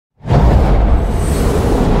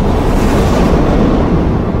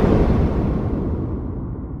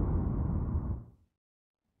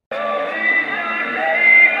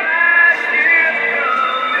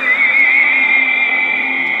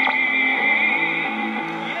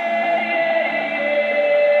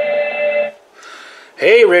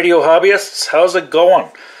Hey radio hobbyists, how's it going?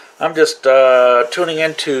 I'm just tuning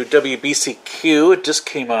into WBCQ. It just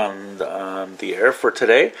came on the air for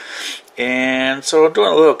today, and so I'm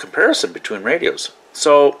doing a little comparison between radios.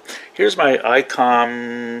 So here's my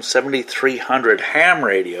ICOM 7300 ham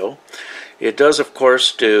radio. It does of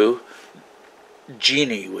course do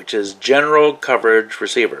Genie, which is General Coverage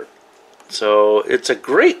Receiver. So it's a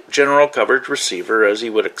great general coverage receiver, as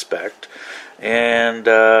you would expect, and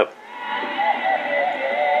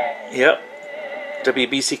yep,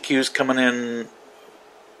 WBCQ's coming in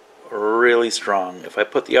really strong. If I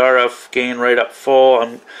put the RF gain right up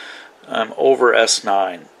full, I'm over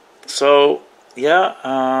S9. So yeah,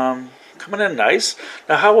 coming in nice.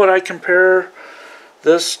 Now, how would I compare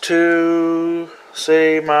this to,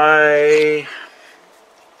 say, my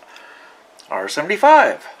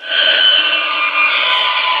R75?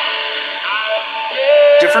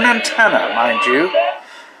 Different antenna, mind you.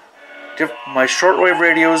 My shortwave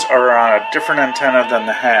radios are on a different antenna than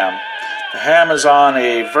the ham. The ham is on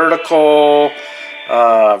a vertical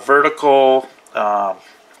 31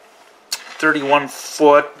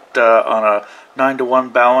 foot on a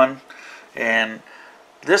 9-to-1 balun, and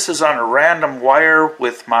this is on a random wire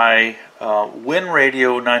with my Win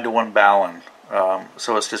Radio 9-to-1 balun.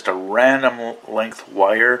 So it's just a random length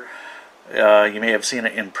wire. You may have seen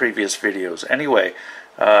it in previous videos. Anyway,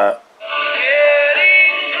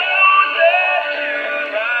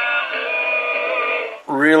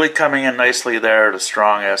 really coming in nicely there at a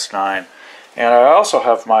strong S9. And I also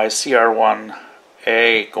have my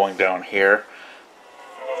CR1A going down here.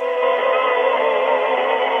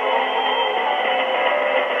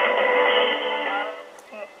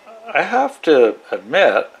 I have to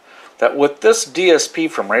admit that with this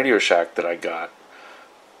DSP from Radio Shack that I got,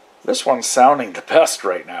 this one's sounding the best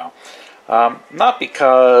right now. Not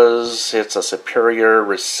because it's a superior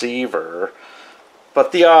receiver,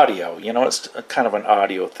 but the audio, you know, it's kind of an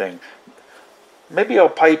audio thing. Maybe I'll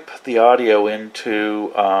pipe the audio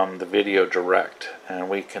into the video direct, and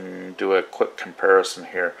we can do a quick comparison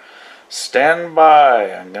here. Stand by,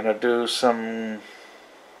 I'm going to do some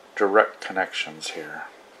direct connections here.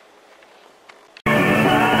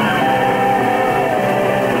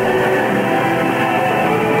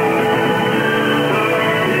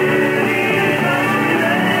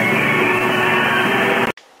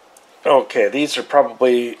 Okay, these are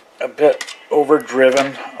probably a bit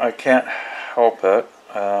overdriven. I can't help it.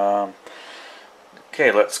 Okay,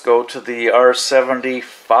 let's go to the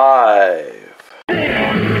R75.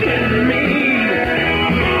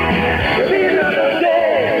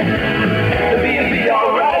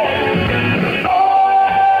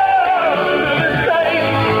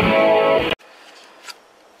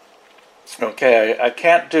 Okay, I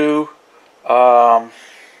can't do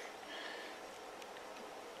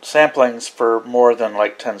samplings for more than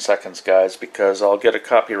like 10 seconds, guys, because I'll get a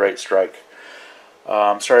copyright strike.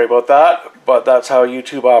 Sorry about that, but that's how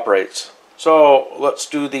YouTube operates. So let's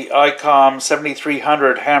do the ICOM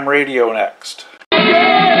 7300 ham radio next.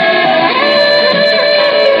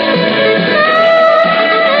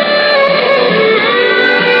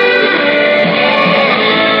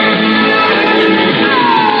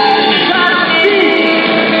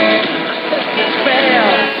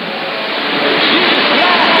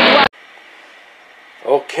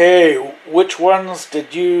 Okay, which ones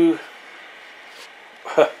did you...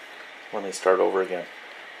 Let me start over again.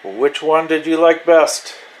 Which one did you like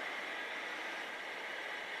best?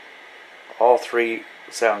 All three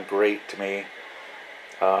sound great to me.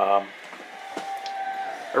 I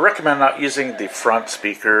recommend not using the front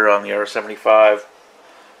speaker on the R75.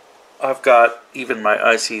 I've got even my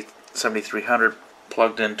IC7300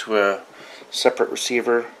 plugged into a separate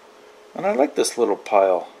receiver, and I like this little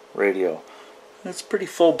pile radio. It's pretty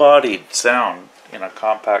full-bodied sound in a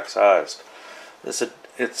compact size.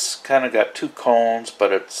 It's kind of got two cones,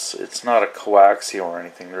 but it's not a coaxial or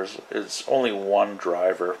anything. It's only one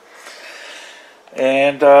driver,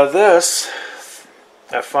 and this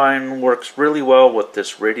I find works really well with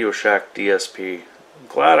this Radio Shack DSP. I'm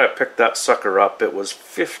glad I picked that sucker up. It was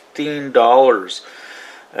 $15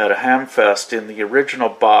 at a Hamfest in the original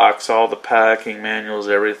box, all the packing manuals,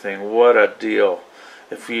 everything. What a deal!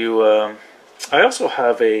 If you I also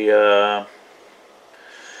have a,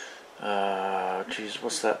 geez,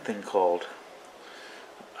 what's that thing called?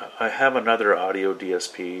 I have another audio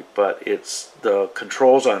DSP, but the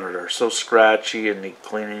controls on it are so scratchy and need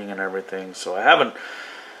cleaning and everything, so I haven't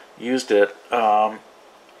used it. But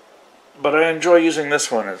I enjoy using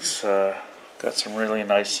this one. It's got some really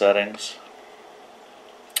nice settings.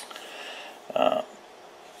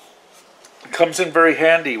 Comes in very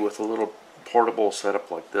handy with a little portable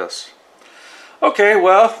setup like this. Okay,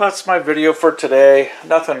 well, that's my video for today.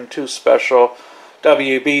 Nothing too special.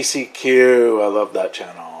 WBCQ, I love that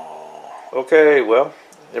channel. Okay, well,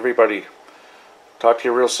 everybody, talk to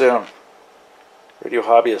you real soon. Radio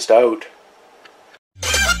Hobbyist out.